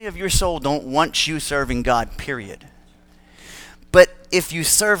of your soul don't want you serving God, period. But if you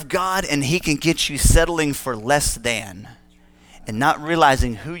serve God and he can get you settling for less than and not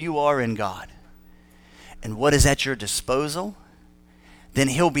realizing who you are in God and what is at your disposal, then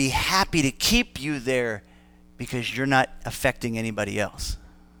he'll be happy to keep you there because you're not affecting anybody else.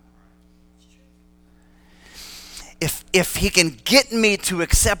 If he can get me to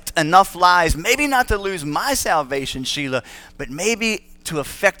accept enough lies, maybe not to lose my salvation, Sheila, but maybe to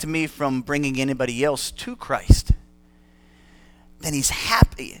affect me from bringing anybody else to Christ, then he's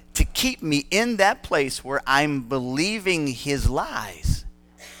happy to keep me in that place where I'm believing his lies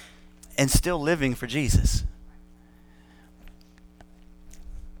and still living for Jesus.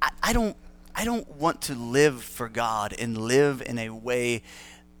 I don't want to live for God and live in a way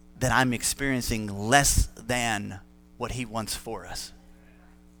that I'm experiencing less than what he wants for us.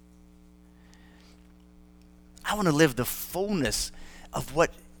 I want to live the fullness of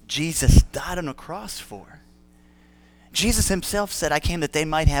what Jesus died on a cross for. Jesus himself said, I came that they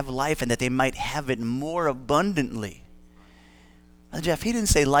might have life and that they might have it more abundantly. Now, Jeff, he didn't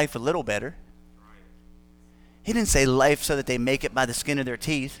say life a little better. He didn't say life so that they make it by the skin of their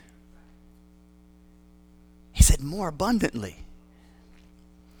teeth. He said more abundantly.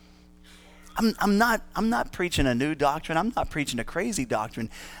 I'm not preaching a new doctrine. I'm not preaching a crazy doctrine.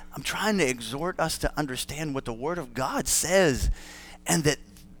 I'm trying to exhort us to understand what the Word of God says, and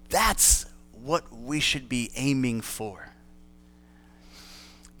that's what we should be aiming for.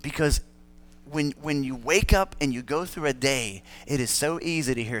 Because when you wake up and you go through a day, it is so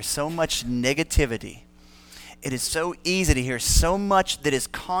easy to hear so much negativity. It is so easy to hear so much that is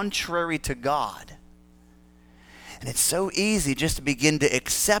contrary to God. And it's so easy just to begin to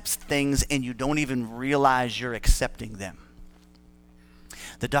accept things and you don't even realize you're accepting them.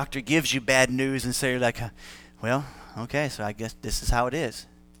 The doctor gives you bad news and so you're like, well, okay, so I guess this is how it is.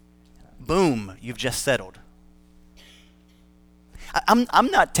 Boom, you've just settled. I'm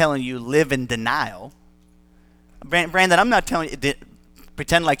not telling you live in denial. Brandon, I'm not telling you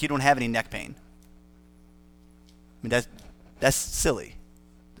pretend like you don't have any neck pain. I mean, that's silly.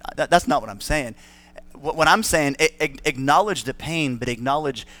 That's not what I'm saying. What I'm saying, acknowledge the pain, but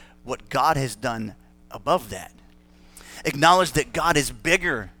acknowledge what God has done above that. Acknowledge that God is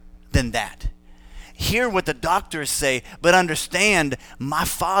bigger than that. Hear what the doctors say, but understand my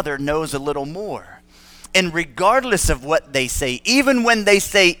Father knows a little more. And regardless of what they say, even when they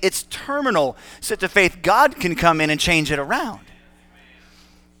say it's terminal, such a faith, God can come in and change it around.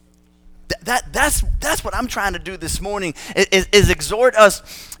 That's what I'm trying to do this morning, is exhort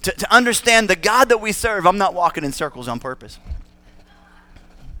us to understand the God that we serve. I'm not walking in circles on purpose.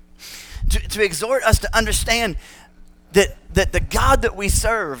 To exhort us to understand that the God that we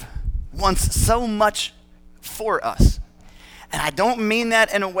serve wants so much for us. And I don't mean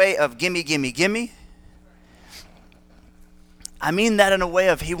that in a way of gimme, gimme, gimme. I mean that in a way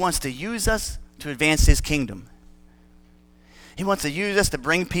of he wants to use us to advance his kingdom. He wants to use us to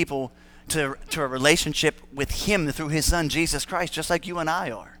bring people to a relationship with him through his son, Jesus Christ, just like you and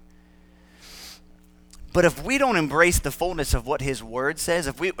I are. But if we don't embrace the fullness of what his word says,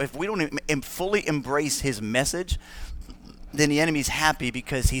 if we don't fully embrace his message, then the enemy's happy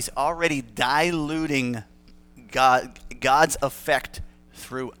because he's already diluting God's effect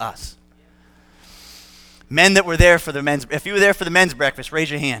through us. Men that were there for the men's, if you were there for the men's breakfast,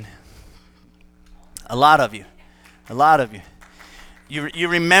 raise your hand. A lot of you. You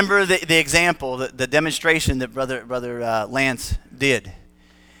remember the example, the demonstration that Brother Lance did,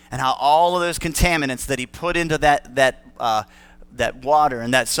 and how all of those contaminants that he put into that water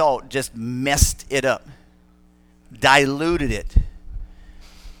and that salt just messed it up, diluted it.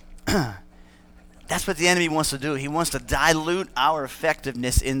 That's what the enemy wants to do. He wants to dilute our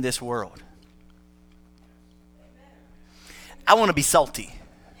effectiveness in this world. I want to be salty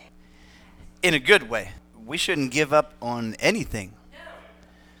in a good way. We shouldn't give up on anything.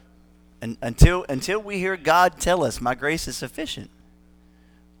 And until we hear God tell us, my grace is sufficient.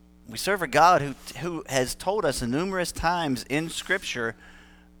 We serve a God who has told us numerous times in Scripture,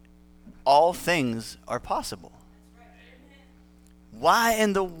 all things are possible. Why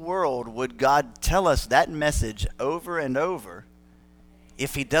in the world would God tell us that message over and over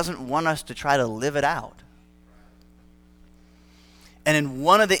if he doesn't want us to try to live it out? And in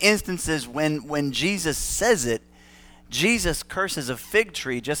one of the instances when Jesus says it, Jesus curses a fig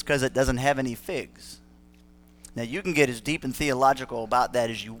tree just because it doesn't have any figs. Now, you can get as deep and theological about that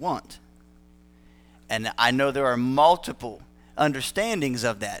as you want. And I know there are multiple understandings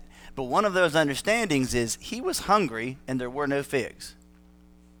of that. But one of those understandings is he was hungry and there were no figs.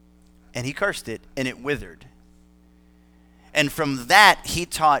 And he cursed it and it withered. And from that, he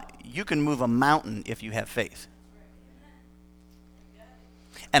taught you can move a mountain if you have faith.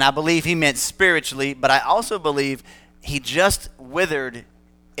 And I believe he meant spiritually, but I also believe he just withered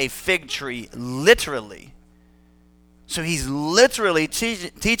a fig tree literally. So he's literally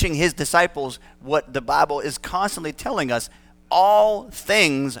teaching his disciples what the Bible is constantly telling us. All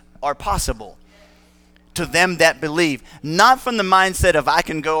things are possible to them that believe. Not from the mindset of I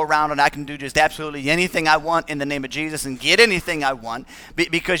can go around and I can do just absolutely anything I want in the name of Jesus and get anything I want.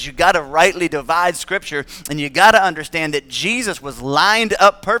 Because you got to rightly divide Scripture, and you got to understand that Jesus was lined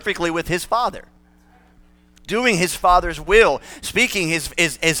up perfectly with his Father. Doing his Father's will, speaking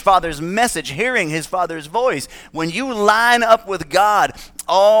his Father's message, hearing his Father's voice. When you line up with God,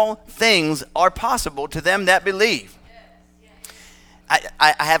 all things are possible to them that believe.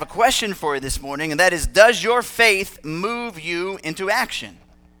 I have a question for you this morning, and that is, does your faith move you into action?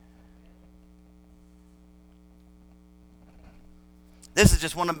 This is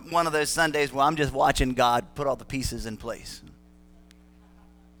just one of those Sundays where I'm just watching God put all the pieces in place.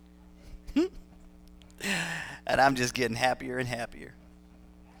 And I'm just getting happier and happier.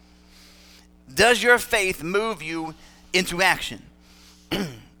 Does your faith move you into action?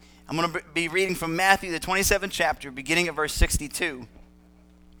 I'm going to be reading from Matthew, the 27th chapter, beginning at verse 62.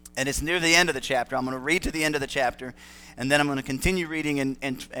 And it's near the end of the chapter. I'm going to read to the end of the chapter, and then I'm going to continue reading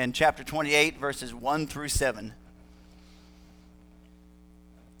in chapter 28, verses 1 through 7.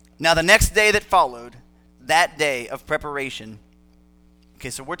 Now the next day that followed, that day of preparation. Okay,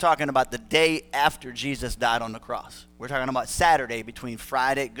 so we're talking about the day after Jesus died on the cross. We're talking about Saturday between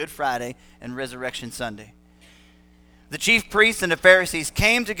Good Friday, and Resurrection Sunday. The chief priests and the Pharisees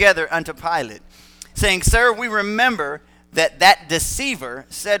came together unto Pilate, saying, Sir, we remember that deceiver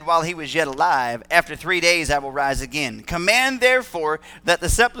said while he was yet alive, After 3 days I will rise again. Command therefore that the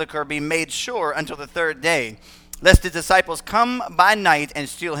sepulchre be made sure until the third day, lest his disciples come by night and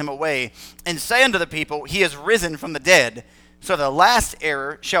steal him away, and say unto the people, He is risen from the dead. So the last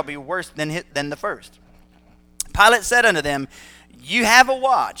error shall be worse than the first. Pilate said unto them, You have a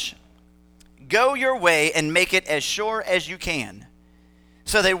watch. Go your way and make it as sure as you can.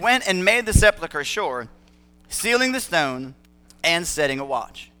 So they went and made the sepulchre sure, sealing the stone and setting a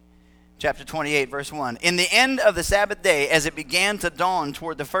watch. Chapter 28, verse 1. In the end of the Sabbath day, as it began to dawn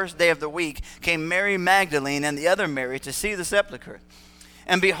toward the first day of the week, came Mary Magdalene and the other Mary to see the sepulchre.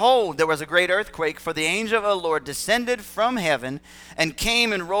 And behold, there was a great earthquake, for the angel of the Lord descended from heaven and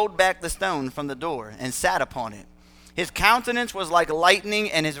came and rolled back the stone from the door and sat upon it. His countenance was like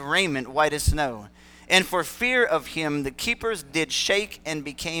lightning, and his raiment white as snow. And for fear of him the keepers did shake and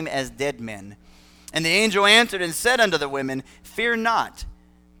became as dead men. And the angel answered and said unto the women, Fear not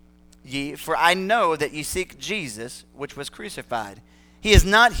ye, for I know that ye seek Jesus, which was crucified. He is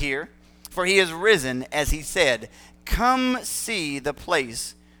not here, for he is risen, as he said. Come see the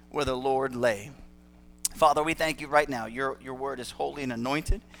place where the Lord lay. Father, we thank you right now. Your word is holy and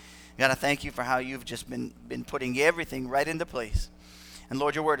anointed. God, I thank you for how you've just been putting everything right into place. And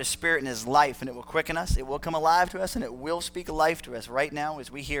Lord, your word is spirit and is life, and it will quicken us, it will come alive to us, and it will speak life to us right now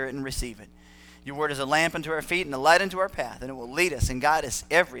as we hear it and receive it. Your word is a lamp unto our feet and a light unto our path, and it will lead us and guide us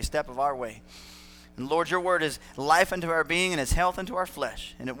every step of our way. And Lord, your word is life unto our being and is health unto our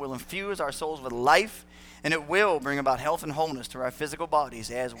flesh, and it will infuse our souls with life, and it will bring about health and wholeness to our physical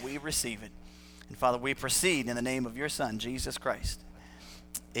bodies as we receive it. And Father, we proceed in the name of your Son, Jesus Christ.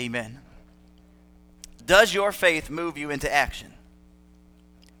 Amen. Does your faith move you into action?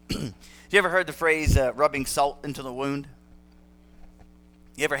 You ever heard the phrase rubbing salt into the wound?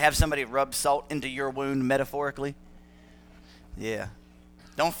 You ever have somebody rub salt into your wound metaphorically? Yeah.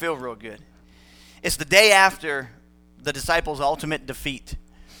 Don't feel real good. It's the day after the disciples' ultimate defeat.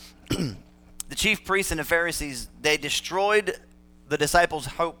 The chief priests and the Pharisees, they destroyed the disciples'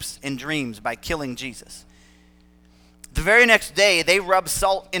 hopes and dreams by killing Jesus. The very next day, they rubbed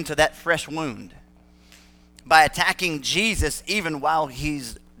salt into that fresh wound by attacking Jesus even while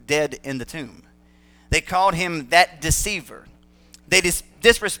he's dead in the tomb. They called him that deceiver. They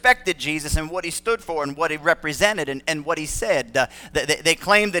disrespected Jesus and what he stood for and what he represented and what he said. They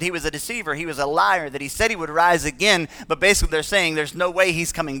claimed that he was a deceiver, he was a liar, that he said he would rise again, but basically they're saying there's no way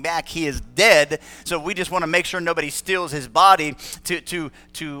he's coming back, he is dead, so we just want to make sure nobody steals his body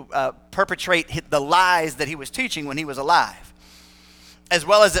to perpetrate the lies that he was teaching when he was alive. As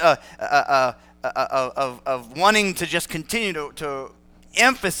well as of wanting to just continue to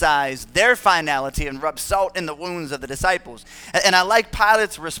emphasize their finality and rub salt in the wounds of the disciples. And I like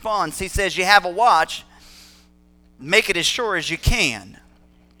Pilate's response. He says, you have a watch, make it as sure as you can.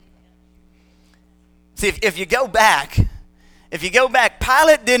 See, if you go back,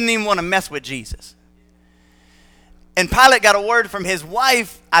 Pilate didn't even want to mess with Jesus. And Pilate got a word from his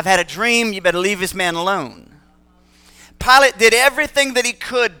wife, I've had a dream, you better leave this man alone. Pilate did everything that he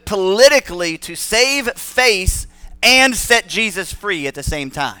could politically to save face and set Jesus free at the same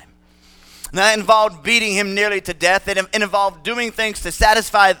time. And that involved beating him nearly to death. It involved doing things to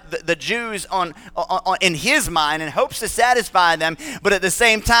satisfy the Jews in his mind, in hopes to satisfy them. But at the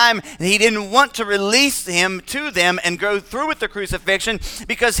same time, he didn't want to release him to them and go through with the crucifixion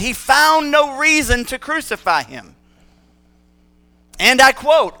because he found no reason to crucify him. And I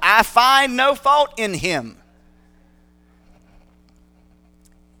quote, I find no fault in him.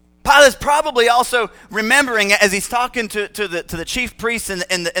 Pilate's probably also remembering, as he's talking to the chief priests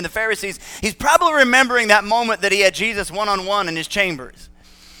and the Pharisees, he's probably remembering that moment that he had Jesus one-on-one in his chambers.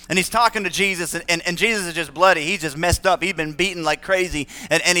 And he's talking to Jesus, and Jesus is just bloody. He's just messed up. He's been beaten like crazy,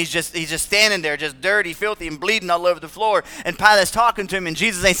 and he's just standing there, just dirty, filthy, and bleeding all over the floor. And Pilate's talking to him, and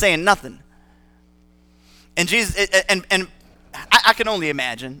Jesus ain't saying nothing. And Jesus, and I can only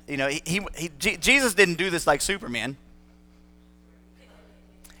imagine, you know, Jesus didn't do this like Superman.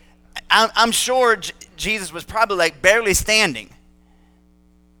 I'm sure Jesus was probably like barely standing.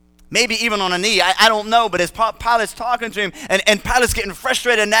 Maybe even on a knee. I don't know. But as Pilate's talking to him, and Pilate's getting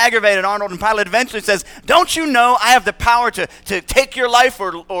frustrated and aggravated, Arnold, and Pilate eventually says, don't you know I have the power to take your life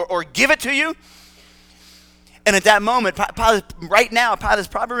or give it to you? And at that moment, Pilate's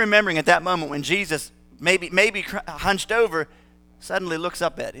probably remembering at that moment when Jesus, maybe hunched over, suddenly looks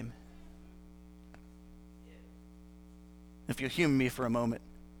up at him. If you'll humor me for a moment.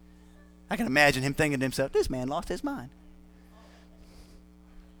 I can imagine him thinking to himself, this man lost his mind.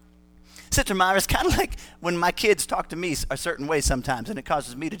 Sister Myra, it's kind of like when my kids talk to me a certain way sometimes, and it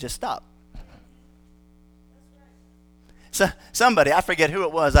causes me to just stop. So somebody, I forget who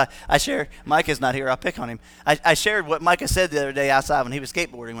it was, I shared, Micah's not here, I'll pick on him. I shared what Micah said the other day outside when he was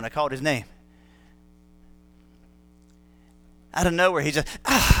skateboarding, when I called his name. Out of nowhere, he just,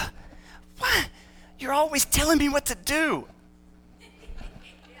 what? You're always telling me what to do.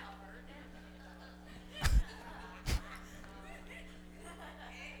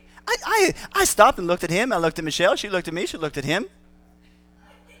 I stopped and looked at him. I looked at Michelle. She looked at me. She looked at him.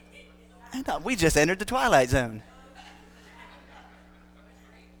 I thought we just entered the twilight zone.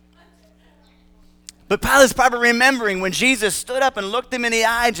 But Pilate's probably remembering when Jesus stood up and looked him in the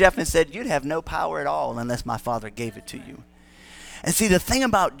eye, Jeff, and said, you'd have no power at all unless my Father gave it to you. And see, the thing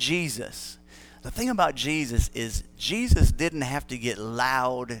about Jesus is Jesus didn't have to get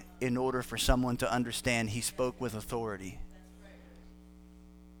loud in order for someone to understand he spoke with authority.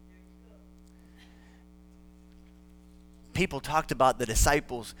 People talked about the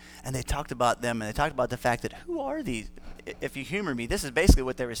disciples, and they talked about them, and they talked about the fact that who are these? If you humor me, this is basically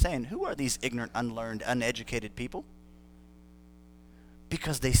what they were saying. Who are these ignorant, unlearned, uneducated people?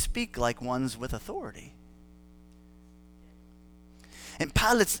 Because they speak like ones with authority. And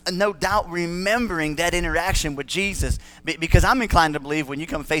Pilate's no doubt remembering that interaction with Jesus, because I'm inclined to believe when you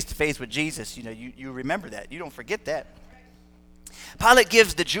come face to face with Jesus, you know, you remember that. You don't forget that. Pilate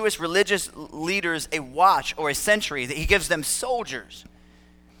gives the Jewish religious leaders a watch or a sentry. He gives them soldiers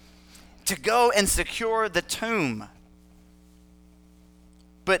to go and secure the tomb.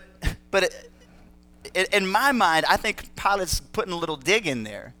 But in my mind, I think Pilate's putting a little dig in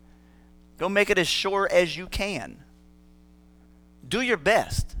there. Go make it as sure as you can. Do your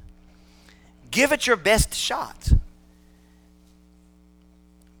best. Give it your best shot.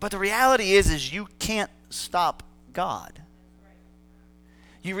 But the reality is you can't stop God.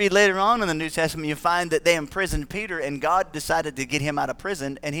 You read later on in the New Testament, you find that they imprisoned Peter, and God decided to get him out of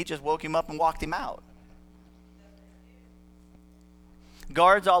prison, and he just woke him up and walked him out.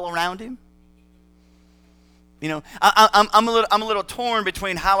 Guards all around him. You know, I'm a little torn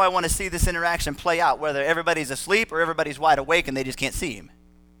between how I want to see this interaction play out, whether everybody's asleep or everybody's wide awake and they just can't see him.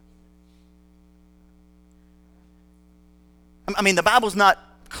 I mean, the Bible's not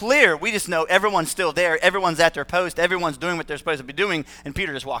clear. We just know everyone's still there, everyone's at their post, everyone's doing what they're supposed to be doing, and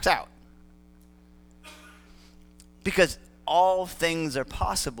Peter just walks out. Because all things are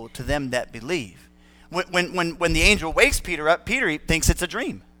possible to them that believe. When the angel wakes Peter up, Peter thinks it's a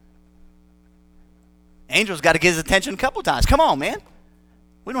dream. Angel's got to get his attention a couple times. Come on, man.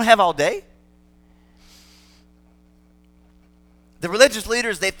 We don't have all day. The religious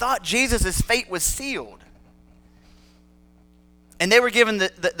leaders, they thought Jesus' fate was sealed. And they were given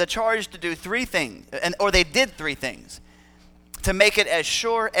the charge to do three things, or they did three things, to make it as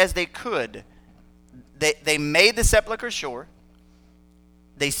sure as they could. They made the sepulcher sure.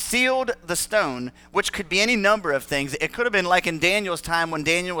 They sealed the stone, which could be any number of things. It could have been like in Daniel's time when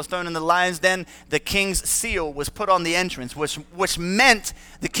Daniel was thrown in the lion's den. The king's seal was put on the entrance, which meant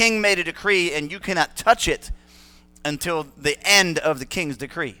the king made a decree, and you cannot touch it until the end of the king's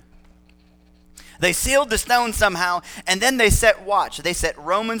decree. They sealed the stone somehow, and then they set watch. They set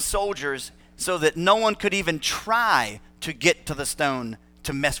Roman soldiers so that no one could even try to get to the stone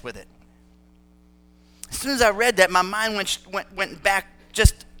to mess with it. As soon as I read that, my mind went back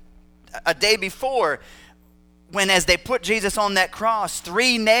just a day before, when as they put Jesus on that cross,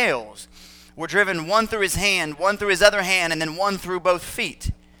 3 nails were driven, one through his hand, one through his other hand, and then one through both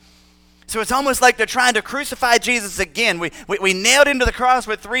feet. So it's almost like they're trying to crucify Jesus again. We nailed him to the cross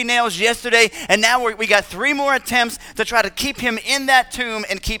with 3 nails yesterday, and now we got 3 more attempts to try to keep him in that tomb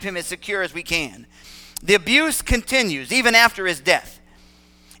and keep him as secure as we can. The abuse continues even after his death.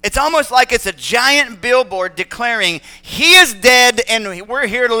 It's almost like it's a giant billboard declaring he is dead, and we're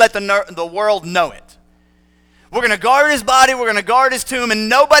here to let the world know it. We're going to guard his body, we're going to guard his tomb, and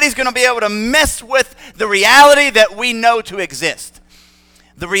nobody's going to be able to mess with the reality that we know to exist.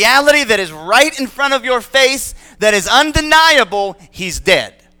 The reality that is right in front of your face, that is undeniable, he's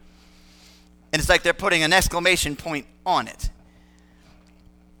dead. And it's like they're putting an exclamation point on it.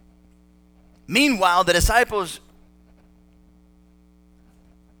 Meanwhile, the disciples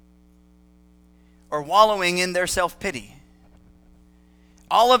are wallowing in their self-pity.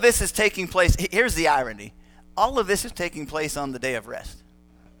 All of this is taking place. Here's the irony. All of this is taking place on the day of rest.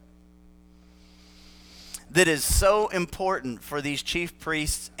 That is so important for these chief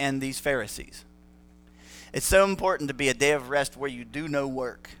priests and these Pharisees. It's so important to be a day of rest where you do no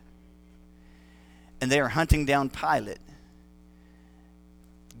work. And they are hunting down Pilate,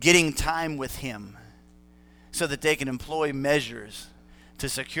 getting time with him so that they can employ measures to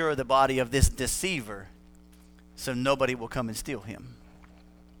secure the body of this deceiver so nobody will come and steal him.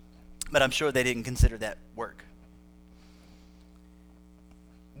 But I'm sure they didn't consider that work.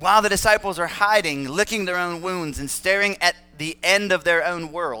 While the disciples are hiding, licking their own wounds, and staring at the end of their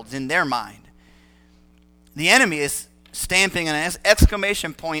own worlds in their mind, the enemy is stamping an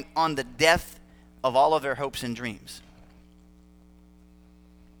exclamation point on the death of all of their hopes and dreams.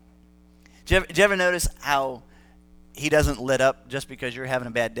 Did you ever notice how he doesn't lit up just because you're having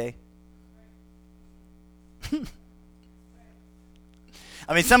a bad day?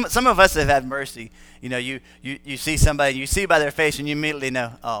 I mean, some of us have had mercy. You know, you see somebody, you see by their face, and you immediately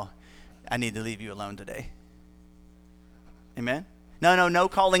know, oh, I need to leave you alone today. Amen? No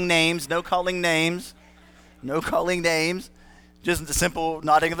calling names, no calling names. Just the simple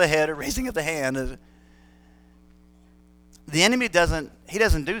nodding of the head or raising of the hand. The enemy doesn't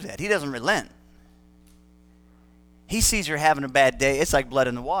do that. He doesn't relent. He sees you're having a bad day. It's like blood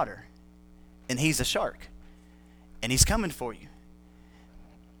in the water. And he's a shark. And he's coming for you.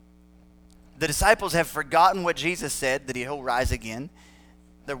 The disciples have forgotten what Jesus said, that he'll rise again.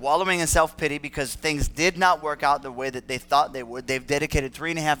 They're wallowing in self-pity because things did not work out the way that they thought they would. They've dedicated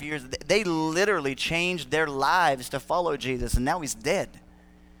 3.5 years. They literally changed their lives to follow Jesus, and now he's dead.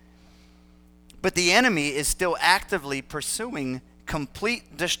 But the enemy is still actively pursuing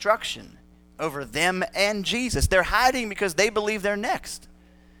complete destruction over them and Jesus. They're hiding because they believe they're next.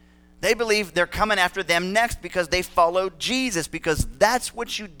 They believe they're coming after them next because they followed Jesus, because that's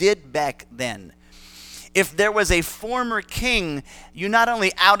what you did back then. If there was a former king, you not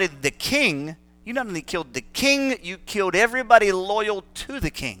only outed the king, you not only killed the king, you killed everybody loyal to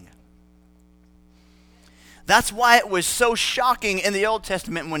the king. That's why it was so shocking in the Old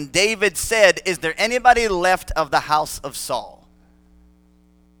Testament when David said, "Is there anybody left of the house of Saul?"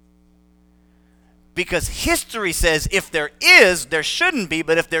 Because history says if there is, there shouldn't be,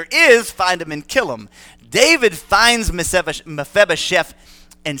 but if there is, find him and kill him. David finds Mephibosheth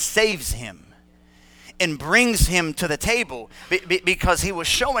and saves him and brings him to the table because he was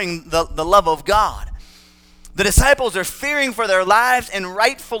showing the love of God. The disciples are fearing for their lives, and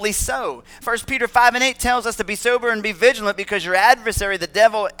rightfully so. 1 Peter 5:8 tells us to be sober and be vigilant, because your adversary, the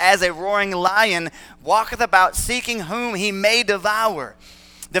devil, as a roaring lion, walketh about seeking whom he may devour.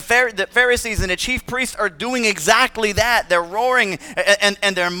 The Pharisees and the chief priests are doing exactly that. They're roaring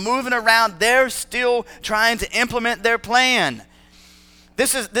and they're moving around. They're still trying to implement their plan.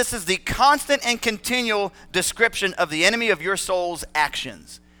 This is the constant and continual description of the enemy of your soul's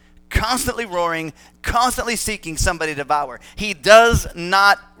actions. Constantly roaring, constantly seeking somebody to devour. He does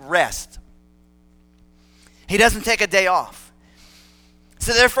not rest. He doesn't take a day off.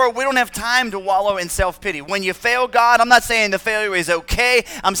 So therefore, we don't have time to wallow in self-pity. When you fail God, I'm not saying the failure is okay.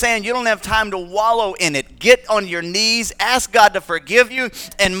 I'm saying you don't have time to wallow in it. Get on your knees, ask God to forgive you,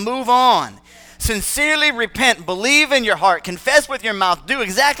 and move on. Sincerely repent, believe in your heart, confess with your mouth, do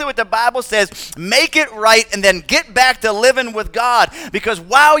exactly what the Bible says, make it right, and then get back to living with God. Because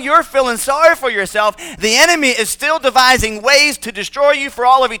while you're feeling sorry for yourself, the enemy is still devising ways to destroy you for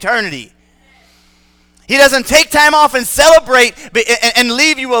all of eternity. He doesn't take time off and celebrate and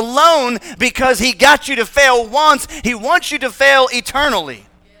leave you alone because he got you to fail once. He wants you to fail eternally.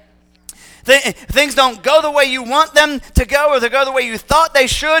 Things don't go the way you want them to go, or they go the way you thought they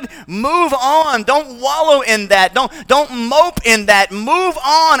should. Move on. Don't wallow in that. Don't mope in that. Move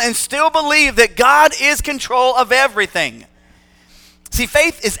on and still believe that God is control of everything. See,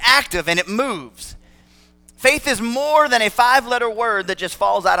 faith is active and it moves. Faith is more than a 5-letter word that just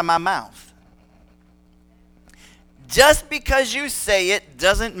falls out of my mouth. Just because you say it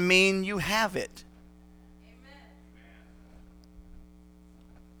doesn't mean you have it.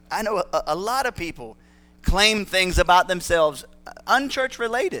 I know a lot of people claim things about themselves unchurch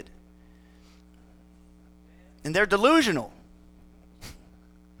related. And they're delusional.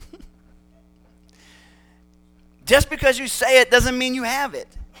 Just because you say it doesn't mean you have it.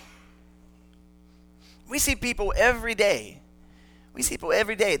 We see people every day.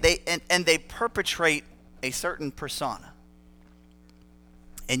 They perpetrate a certain persona.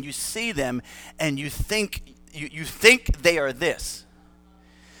 And you see them and you think they are this.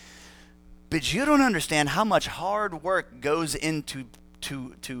 But you don't understand how much hard work goes into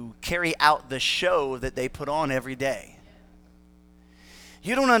to carry out the show that they put on every day.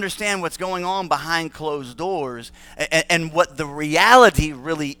 You don't understand what's going on behind closed doors and what the reality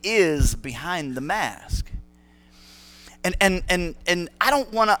really is behind the mask. And I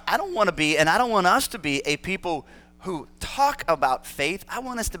don't want to be, and I don't want us to be a people who talk about faith. I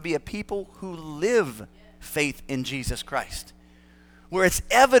want us to be a people who live faith in Jesus Christ, where it's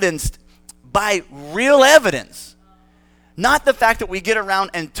evidenced by real evidence. Not the fact that we get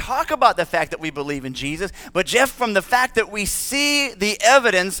around and talk about the fact that we believe in Jesus, but just from the fact that we see the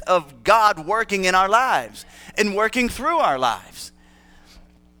evidence of God working in our lives and working through our lives.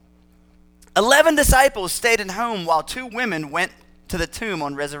 11 disciples stayed at home while 2 women went to the tomb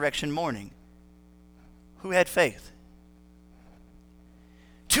on resurrection morning. Who had faith?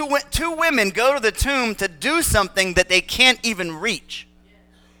 Two women go to the tomb to do something that they can't even reach.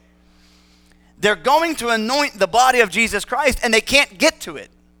 They're going to anoint the body of Jesus Christ, and they can't get to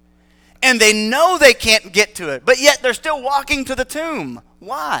it. And they know they can't get to it, but yet they're still walking to the tomb.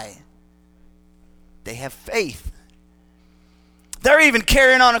 Why? They have faith. They're even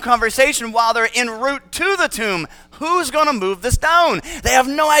carrying on a conversation while they're en route to the tomb. Who's going to move the stone? They have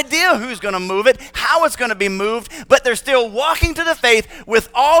no idea who's going to move it, how it's going to be moved, but they're still walking to the faith with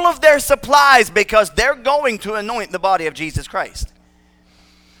all of their supplies because they're going to anoint the body of Jesus Christ.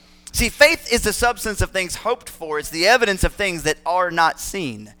 See, faith is the substance of things hoped for. It's the evidence of things that are not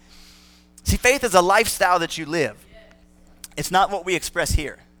seen. See, faith is a lifestyle that you live. It's not what we express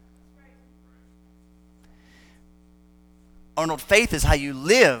here. Arnold, faith is how you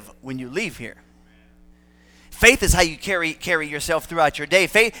live when you leave here. Faith is how you carry yourself throughout your day.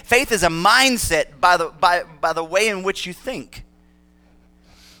 Faith is a mindset by the way in which you think.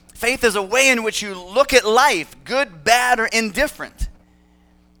 Faith is a way in which you look at life, good, bad, or indifferent.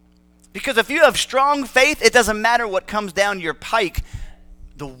 Because if you have strong faith, it doesn't matter what comes down your pike.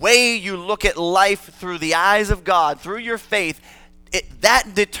 The way you look at life through the eyes of God, through your faith,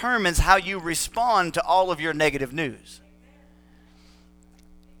 that determines how you respond to all of your negative news.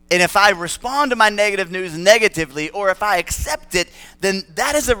 And if I respond to my negative news negatively, or if I accept it, then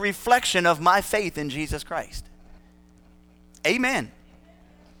that is a reflection of my faith in Jesus Christ. Amen.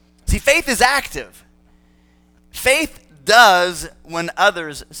 See, faith is active. Faith does when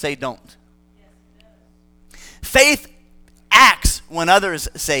others say don't. Faith acts when others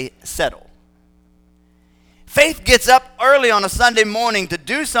say settle. Faith gets up early on a Sunday morning to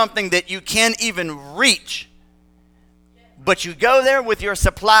do something that you can't even reach. But you go there with your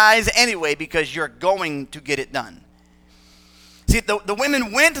supplies anyway because you're going to get it done. See, the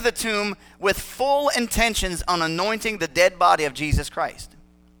women went to the tomb with full intentions on anointing the dead body of Jesus Christ.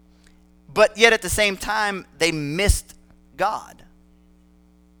 But yet at the same time, they missed God.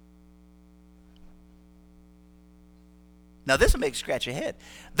 Now this will make you scratch your head.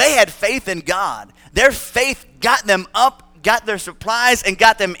 They had faith in God. Their faith got them up, got their supplies, and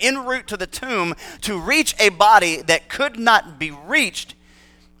got them en route to the tomb to reach a body that could not be reached,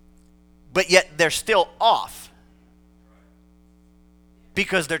 but yet they're still off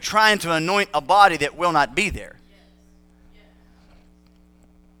because they're trying to anoint a body that will not be there.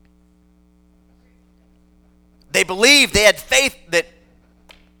 They believed, they had faith that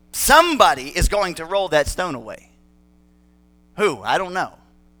somebody is going to roll that stone away. Who? I don't know.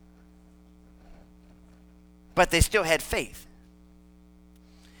 But they still had faith.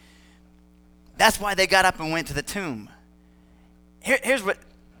 That's why they got up and went to the tomb. Here's what,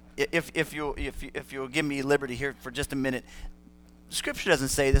 if you'll give me liberty here for just a minute. Scripture doesn't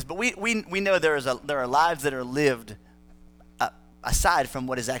say this, but we know there are lives that are lived aside from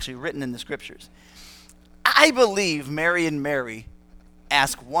what is actually written in the Scriptures. I believe Mary and Mary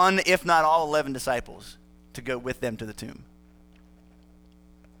asked one, if not all 11 disciples to go with them to the tomb.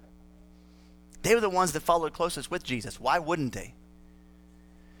 They were the ones that followed closest with Jesus. Why wouldn't they?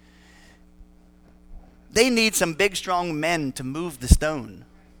 They need some big, strong men to move the stone.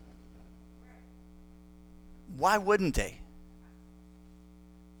 Why wouldn't they?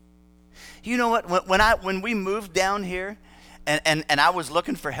 You know what? When we moved down here and I was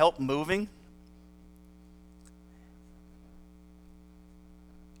looking for help moving,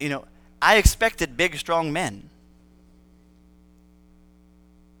 I expected big, strong men.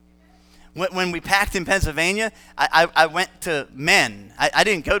 When we packed in Pennsylvania, I went to men. I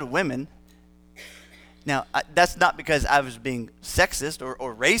didn't go to women. Now, that's not because I was being sexist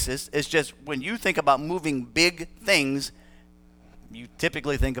or racist. It's just when you think about moving big things, you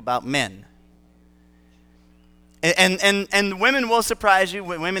typically think about men. And women will surprise you.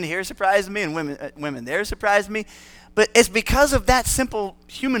 Women here surprise me, and women there surprise me. But it's because of that simple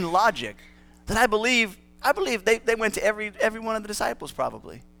human logic that I believe they went to every one of the disciples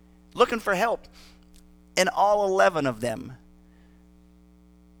probably, looking for help. And all 11 of them,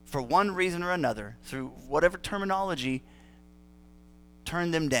 for one reason or another, through whatever terminology,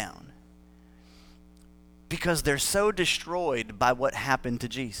 turned them down. Because they're so destroyed by what happened to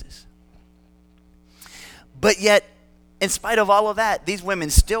Jesus. But yet, in spite of all of that, these women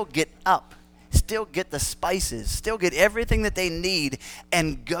still get up, still get the spices, still get everything that they need,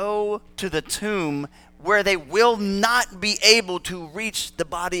 and go to the tomb where they will not be able to reach the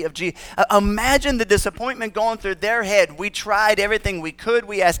body of Jesus. Imagine the disappointment going through their head. We tried everything we could.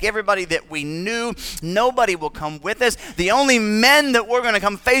 We asked everybody that we knew. Nobody will come with us. The only men that we're going to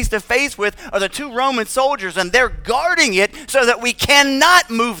come face to face with are the 2 Roman soldiers, and they're guarding it so that we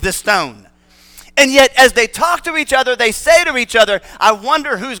cannot move the stone. And yet, as they talk to each other, they say to each other, I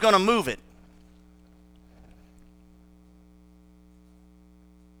wonder who's going to move it.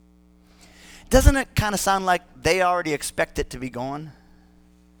 Doesn't it kind of sound like they already expect it to be gone?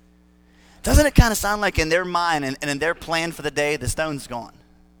 Doesn't it kind of sound like in their mind and in their plan for the day, the stone's gone?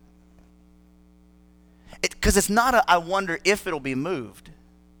 Because it's not I wonder if it'll be moved.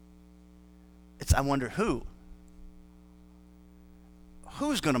 It's I wonder who.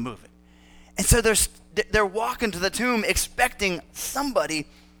 Who's going to move it? And so they're walking to the tomb expecting somebody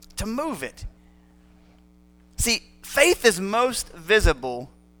to move it. See, faith is most visible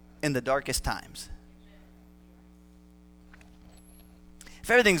in the darkest times. If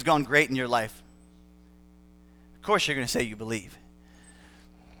everything's gone great in your life, of course you're going to say you believe.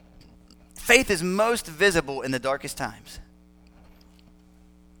 Faith is most visible in the darkest times.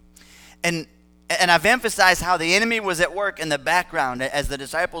 And I've emphasized how the enemy was at work in the background as the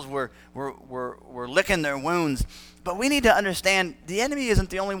disciples were licking their wounds. But we need to understand the enemy isn't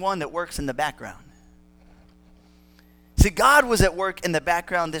the only one that works in the background. See, God was at work in the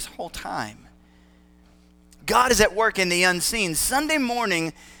background this whole time. God is at work in the unseen. Sunday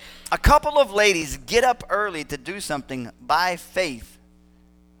morning, a couple of ladies get up early to do something by faith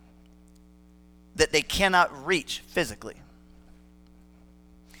that they cannot reach physically.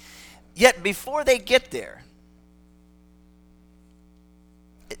 Yet before they get there,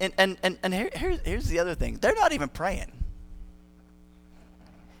 and here's the other thing. They're not even praying.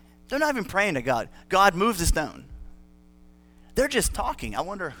 They're not even praying to God. God, move the stone. They're just talking. I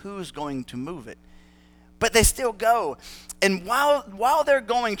wonder who's going to move it. But they still go. And while they're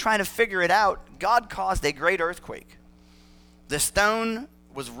going, trying to figure it out, God caused a great earthquake. The stone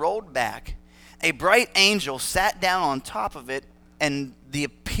was rolled back. A bright angel sat down on top of it, and the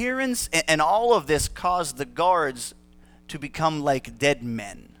appearance and all of this caused the guards to become like dead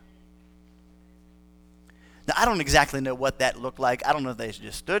men. Now, I don't exactly know what that looked like. I don't know if they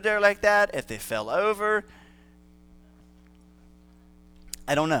just stood there like that, if they fell over.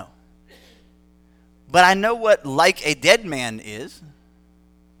 I don't know. But I know what like a dead man is.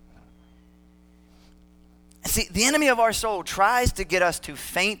 See, the enemy of our soul tries to get us to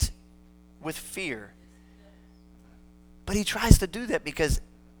faint with fear. But he tries to do that because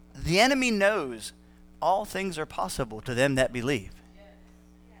the enemy knows all things are possible to them that believe.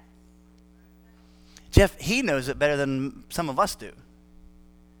 Jeff, he knows it better than some of us do.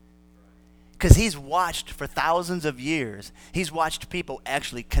 Because he's watched for thousands of years. He's watched people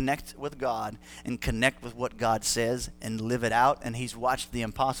actually connect with God and connect with what God says and live it out. And he's watched the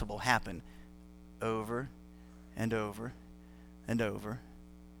impossible happen over and over and over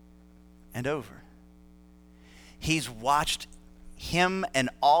and over. He's watched him and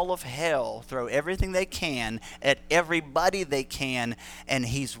all of hell throw everything they can at everybody they can, and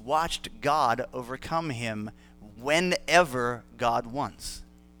he's watched God overcome him whenever God wants.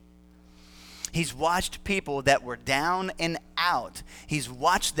 He's watched people that were down and out. He's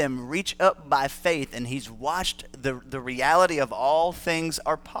watched them reach up by faith, and he's watched the reality of all things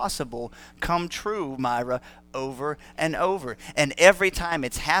are possible come true, Myra, over and over. And every time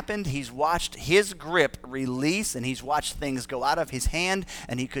it's happened, he's watched his grip release, and he's watched things go out of his hand,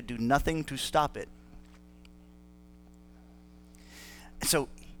 and he could do nothing to stop it. So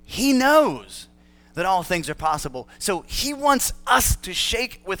he knows that all things are possible. So he wants us to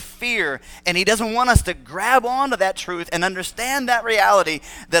shake with fear, and he doesn't want us to grab onto that truth and understand that reality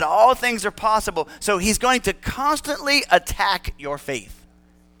that all things are possible. So he's going to constantly attack your faith.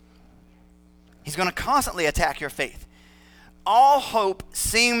 He's going to constantly attack your faith. All hope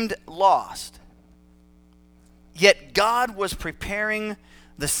seemed lost, yet God was preparing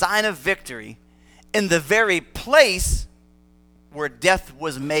the sign of victory in the very place where death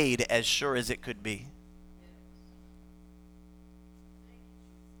was made as sure as it could be.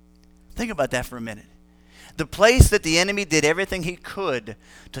 Think about that for a minute. The place that the enemy did everything he could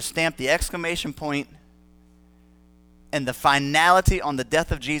to stamp the exclamation point and the finality on the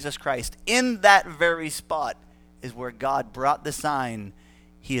death of Jesus Christ, in that very spot is where God brought the sign,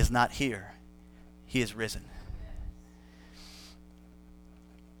 he is not here, he is risen.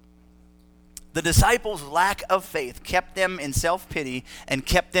 The disciples' lack of faith kept them in self-pity and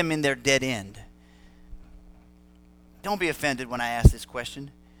kept them in their dead end. Don't be offended when I ask this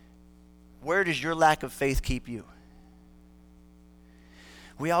question. Where does your lack of faith keep you?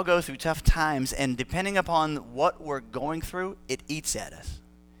 We all go through tough times, and depending upon what we're going through, it eats at us.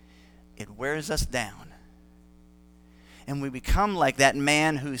 It wears us down. And we become like that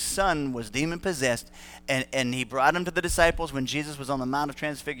man whose son was demon-possessed, and he brought him to the disciples when Jesus was on the Mount of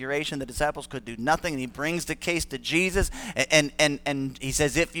Transfiguration. The disciples could do nothing, and he brings the case to Jesus, and he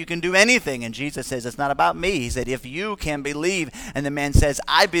says, if you can do anything. And Jesus says, it's not about me. He said, if you can believe. And the man says,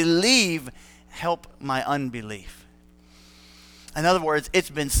 I believe, help my unbelief. In other words, it's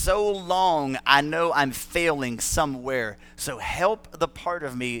been so long, I know I'm failing somewhere. So help the part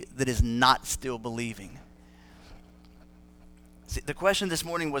of me that is not still believing. See, the question this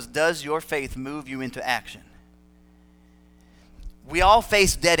morning was, does your faith move you into action? We all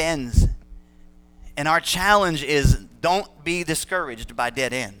face dead ends. And our challenge is, don't be discouraged by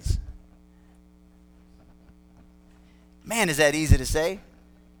dead ends. Man, is that easy to say?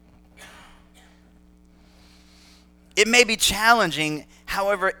 It may be challenging.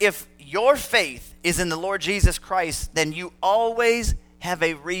 However, if your faith is in the Lord Jesus Christ, then you always have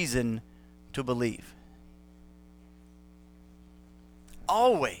a reason to believe.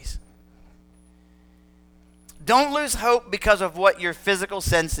 Always. Don't lose hope because of what your physical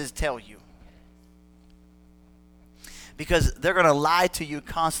senses tell you. Because they're going to lie to you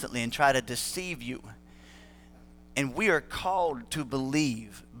constantly and try to deceive you. And we are called to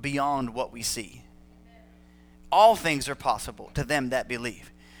believe beyond what we see. All things are possible to them that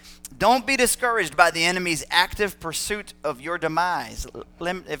believe. Don't be discouraged by the enemy's active pursuit of your demise.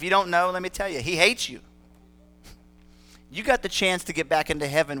 If you don't know, let me tell you, he hates you. You got the chance to get back into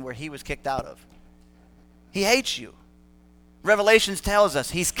heaven where he was kicked out of. He hates you. Revelations tells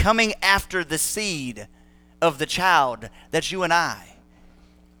us he's coming after the seed of the child. That's you and I.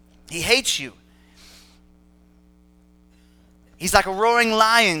 He hates you. He's like a roaring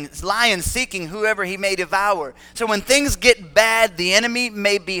lion seeking whoever he may devour. So when things get bad, the enemy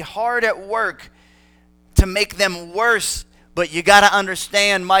may be hard at work to make them worse. But you got to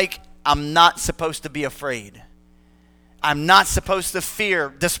understand, Mike, I'm not supposed to be afraid. I'm not supposed to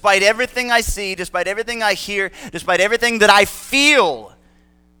fear. Despite everything I see, despite everything I hear, despite everything that I feel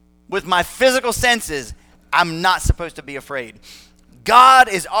with my physical senses, I'm not supposed to be afraid. God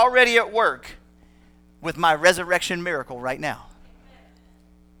is already at work with my resurrection miracle right now.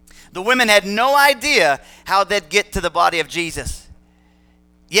 The women had no idea how they'd get to the body of Jesus,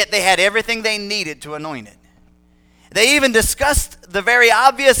 yet they had everything they needed to anoint it. They even discussed the very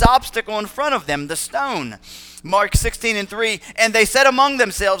obvious obstacle in front of them, the stone. Mark 16:3, and they said among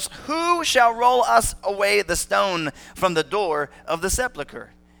themselves, who shall roll us away the stone from the door of the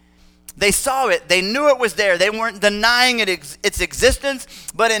sepulchre? They saw it. They knew it was there. They weren't denying its existence,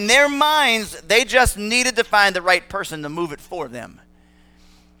 but in their minds, they just needed to find the right person to move it for them.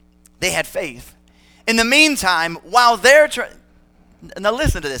 They had faith. In the meantime, while they're now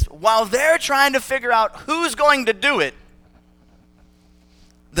listen to this, while they're trying to figure out who's going to do it,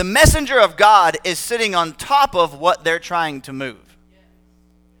 the messenger of God is sitting on top of what they're trying to move.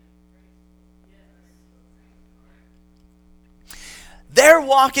 they're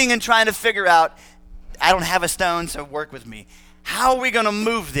walking and trying to figure out, I don't have a stone, so work with me. How are we going to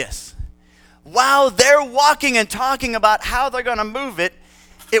move this? While they're walking and talking about how they're going to move it,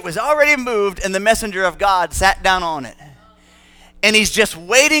 it was already moved, and the messenger of God sat down on it. And he's just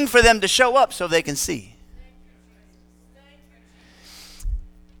waiting for them to show up so they can see.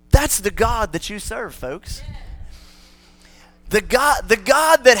 That's the God that you serve, folks. The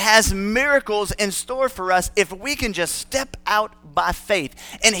God that has miracles in store for us if we can just step out by faith.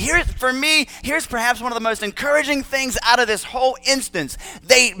 And here's perhaps one of the most encouraging things out of this whole instance.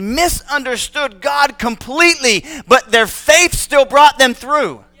 They misunderstood God completely, but their faith still brought them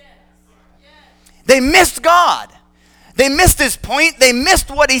through. They missed God. They missed his point. They missed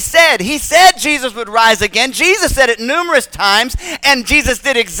what he said. He said Jesus would rise again. Jesus said it numerous times, and Jesus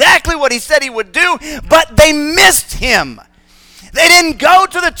did exactly what he said he would do, but they missed him. They didn't go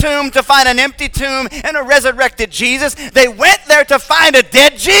to the tomb to find an empty tomb and a resurrected Jesus. They went there to find a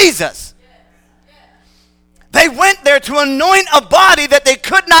dead Jesus. They went there to anoint a body that they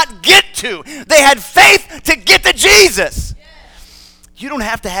could not get to. They had faith to get to Jesus. You don't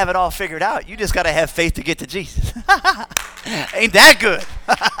have to have it all figured out. You just got to have faith to get to Jesus. Ain't that good?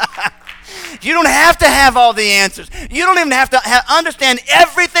 You don't have to have all the answers. You don't even have to understand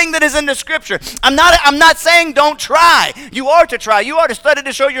everything that is in the Scripture. I'm not saying don't try. You are to try. You are to study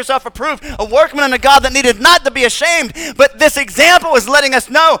to show yourself approved, a workman unto God that needed not to be ashamed. But this example is letting us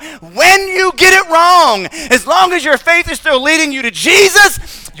know when you get it wrong, as long as your faith is still leading you to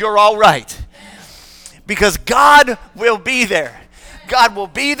Jesus, you're all right. Because God will be there. God will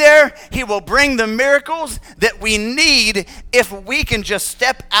be there. He will bring the miracles that we need if we can just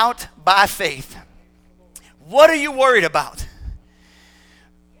step out by faith. What are you worried about?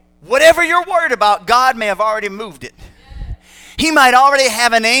 Whatever you're worried about, God may have already moved it. He might already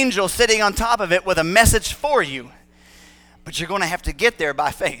have an angel sitting on top of it with a message for you. But you're going to have to get there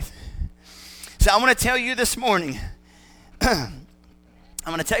by faith. So I want to tell you this morning,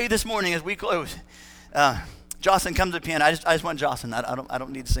 as we close, Jocelyn comes to the piano. I just want Jocelyn. I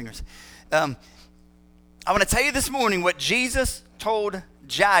don't need the singers. I want to tell you this morning what Jesus told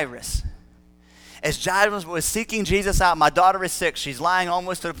Jairus. As Jairus was seeking Jesus out, my daughter is sick. She's lying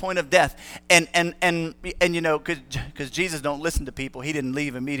almost to the point of death. And you know, because Jesus don't listen to people, he didn't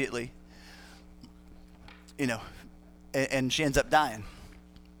leave immediately. You know, and she ends up dying.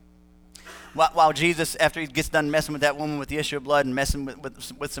 While Jesus, after he gets done messing with that woman with the issue of blood and messing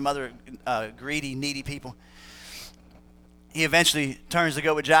with some other greedy, needy people, he eventually turns to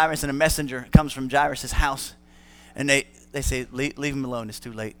go with Jairus, and a messenger comes from Jairus' house. And they say, leave him alone, it's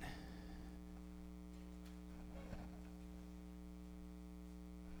too late.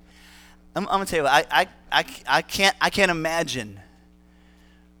 I'm going to tell you, I can't imagine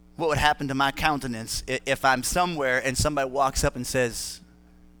what would happen to my countenance if I'm somewhere and somebody walks up and says,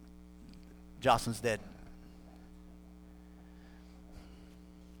 Jocelyn's dead.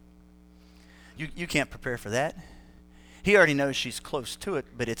 You can't prepare for that. He already knows she's close to it,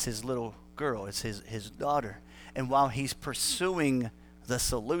 but it's his little girl. It's his daughter. And while he's pursuing the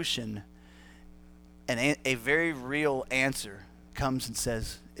solution, a very real answer comes and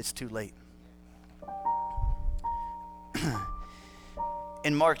says, it's too late.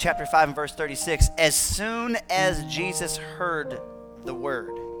 In Mark chapter 5 and verse 36, as soon as Jesus heard the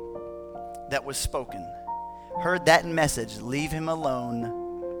word that was spoken, heard that message, leave him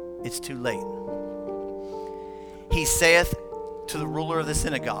alone, it's too late. He saith to the ruler of the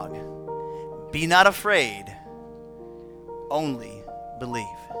synagogue, be not afraid, only believe.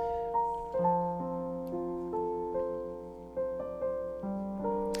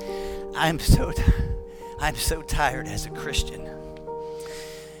 I'm so tired as a Christian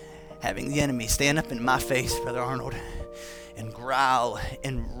having the enemy stand up in my face, Brother Arnold, and growl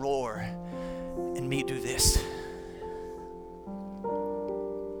and roar and me do this.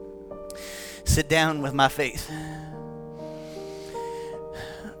 Sit down with my faith.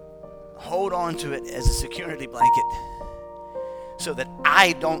 Hold on to it as a security blanket so that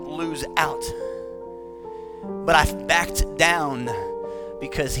I don't lose out. But I've backed down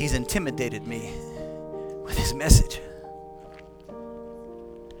because he's intimidated me with his message.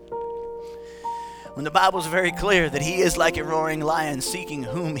 When the Bible's very clear that he is like a roaring lion seeking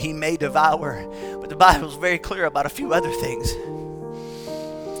whom he may devour. But the Bible's very clear about a few other things.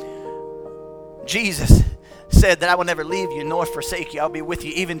 Jesus said that I will never leave you nor forsake you. I'll be with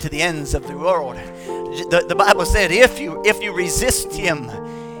you even to the ends of the world. The Bible said if you resist him,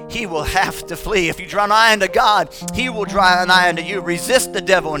 he will have to flee. If you draw nigh unto God, he will draw nigh unto you. Resist the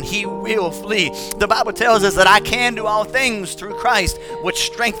devil and he will flee. The Bible tells us that I can do all things through Christ, which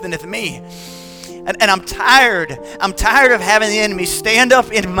strengtheneth me. And I'm tired. I'm tired of having the enemy stand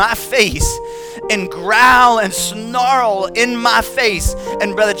up in my face and growl and snarl in my face.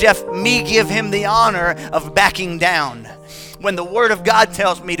 And Brother Jeff, me give him the honor of backing down. When the Word of God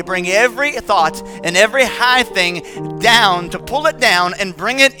tells me to bring every thought and every high thing down, to pull it down and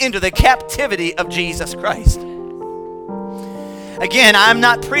bring it into the captivity of Jesus Christ. Again, I'm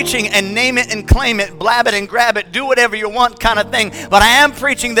not preaching and name it and claim it, blab it and grab it, do whatever you want kind of thing. But I am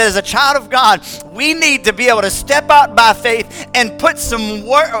preaching that as a child of God, we need to be able to step out by faith and put some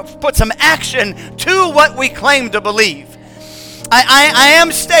action to what we claim to believe. I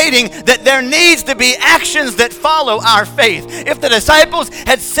am stating that there needs to be actions that follow our faith. If the disciples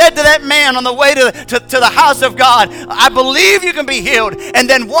had said to that man on the way to the house of God, I believe you can be healed, and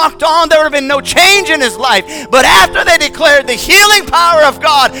then walked on, there would have been no change in his life. But after they declared the healing power of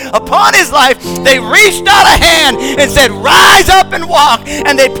God upon his life, they reached out a hand and said, rise up and walk,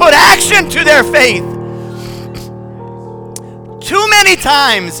 and they put action to their faith. Too many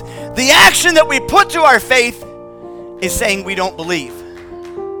times, the action that we put to our faith is saying we don't believe.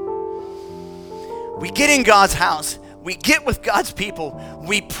 We get in God's house, we get with God's people,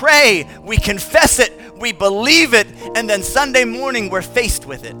 we pray, we confess it, we believe it, and then Sunday morning we're faced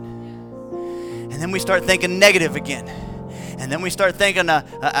with it. And then we start thinking negative again. And then we start thinking,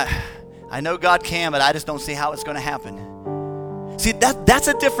 I know God can, but I just don't see how it's going to happen. See, that's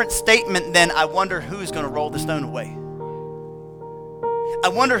a different statement than I wonder who's going to roll the stone away. I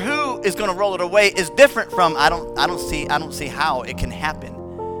wonder who is going to roll it away is different from I don't see how it can happen.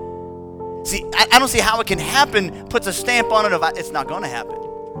 See, I don't see how it can happen puts a stamp on it of it's not going to happen.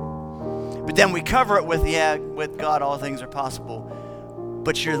 But then we cover it with with God all things are possible.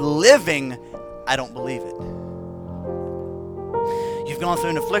 But you're living, I don't believe it. You've gone through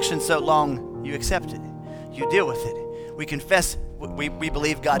an affliction so long, you accept it. You deal with it. We confess, we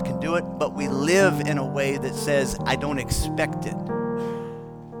believe God can do it, but we live in a way that says I don't expect it.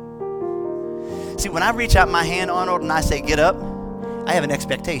 See, when I reach out my hand, Arnold, and I say, get up, I have an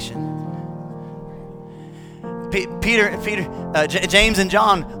expectation. James and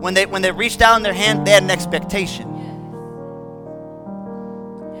John, when they reached out in their hand, they had an expectation.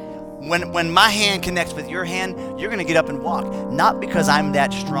 When my hand connects with your hand, you're going to get up and walk. Not because I'm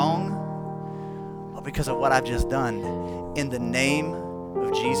that strong, but because of what I've just done. In the name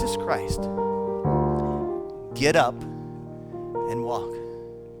of Jesus Christ. Get up and walk.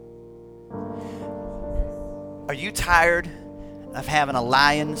 Are you tired of having a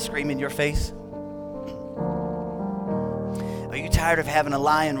lion scream in your face? Are you tired of having a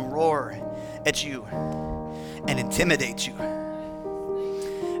lion roar at you and intimidate you?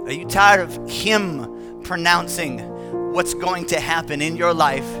 Are you tired of him pronouncing what's going to happen in your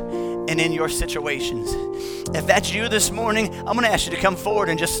life and in your situations? If that's you this morning, I'm going to ask you to come forward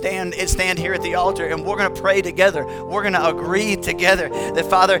and just stand here at the altar, and we're going to pray together. We're going to agree together that,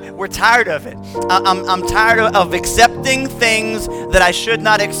 Father, we're tired of it. I'm tired of accepting things that I should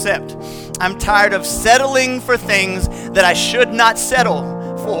not accept. I'm tired of settling for things that I should not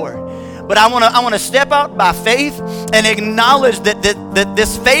settle for. But I want to step out by faith and acknowledge that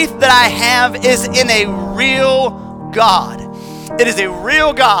this faith that I have is in a real God. It is a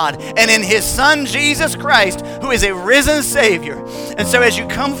real God, and in his Son, Jesus Christ, who is a risen Savior. And so as you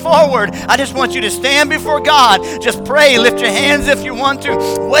come forward, I just want you to stand before God. Just pray, lift your hands if you want to.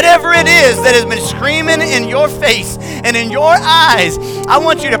 Whatever it is that has been screaming in your face and in your eyes, I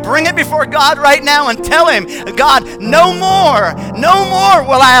want you to bring it before God right now and tell him, God, no more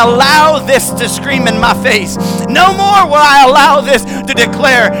will I allow this to scream in my face. No more will I allow this to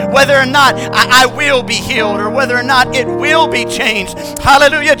declare whether or not I will be healed or whether or not it will be changed.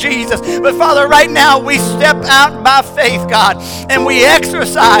 Hallelujah, Jesus. But Father, right now we step out by faith, God, and we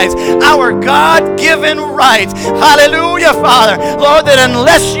exercise our God-given rights. Hallelujah, Father. Lord, that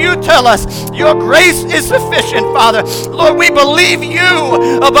unless you tell us your grace is sufficient, Father, Lord, we believe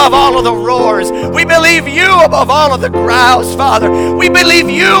you above all of the roars. We believe you above all of the growls, Father. We believe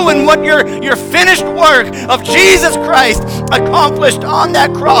you in what your finished work of Jesus Christ accomplished on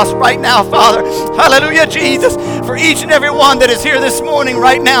that cross right now, Father. Hallelujah, Jesus. For each and every one that is here this morning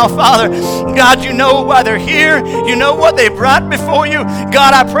right now, Father, God, you know why they're here. You know what they brought before you.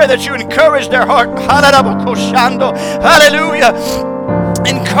 God, I pray that you encourage their heart. Hallelujah.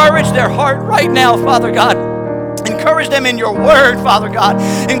 Encourage their heart right now, Father God. Encourage them in your word, Father God.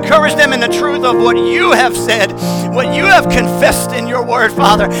 Encourage them in the truth of what you have said, what you have confessed in your word,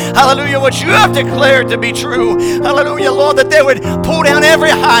 Father. Hallelujah, what you have declared to be true. Hallelujah, Lord, that they would pull down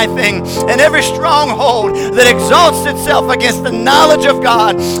every high thing and every stronghold that exalts itself against the knowledge of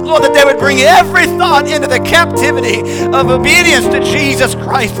God. Lord, that they would bring every thought into the captivity of obedience to Jesus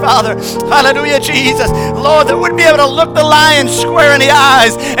Christ, Father. Hallelujah, Jesus. Lord, that we'd be able to look the lion square in the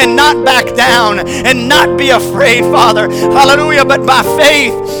eyes and not back down and not be afraid, Father. Hallelujah, but by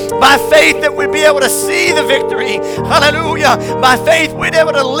faith that we'd be able to see the victory. Hallelujah. By faith we'd be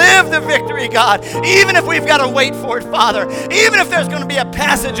able to live the victory, God. Even if we've got to wait for it, Father. Even if there's going to be a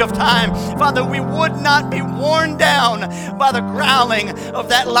passage of time, Father, we would not be worn down by the growling of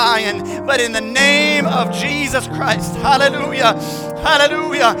that lion. But in the name of Jesus Christ, hallelujah,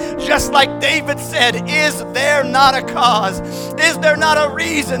 hallelujah. Just like David said, is there not a cause? Is there not a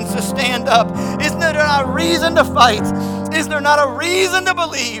reason to stand up? Is there not a reason to fight? Is there not a reason to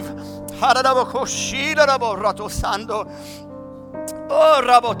believe? Hallelujah,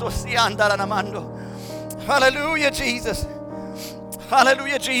 Jesus.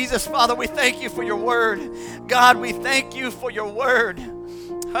 Hallelujah, Jesus. Father, we thank you for your word. God, we thank you for your word.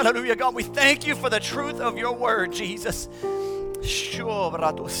 Hallelujah, God, we thank you for the truth of your word, Jesus.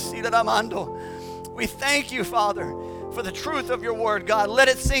 We thank you, Father, for the truth of your word, God. Let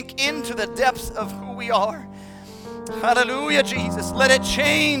it sink into the depths of who we are. Hallelujah, Jesus. Let it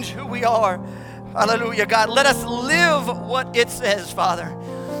change who we are. Hallelujah, God. Let us live what it says, Father.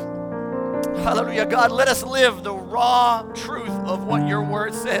 Hallelujah, God. Let us live the raw truth of what your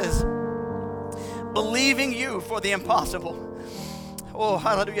word says. Believing you for the impossible. Oh,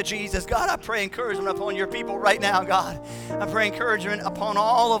 hallelujah, Jesus. God, I pray encouragement upon your people right now, God. I pray encouragement upon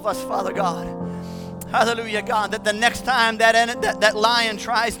all of us, Father God. Hallelujah, God, that the next time that lion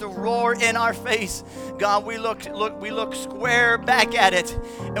tries to roar in our face, God, we look square back at it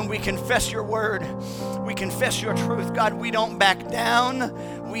and we confess your word. We confess your truth. God, we don't back down.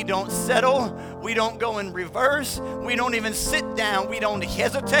 We don't settle. We don't go in reverse. We don't even sit down. We don't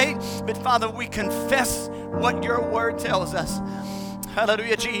hesitate. But Father, we confess what your word tells us.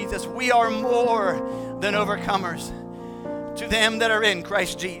 Hallelujah, Jesus. We are more than overcomers to them that are in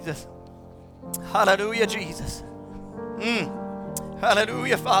Christ Jesus. Hallelujah, Jesus.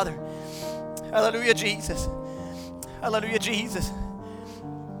 Hallelujah, Father. Hallelujah, Jesus. Hallelujah, Jesus.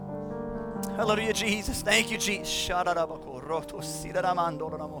 Hallelujah, Jesus. Thank you, Jesus.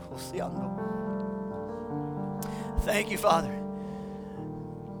 Thank you, Father.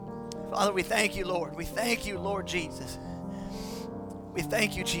 Father, we thank you, Lord. We thank you, Lord Jesus. We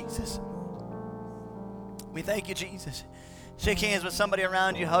thank you, Jesus. We thank you, Jesus. Shake hands with somebody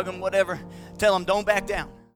around you, hug them, whatever. Tell them, don't back down.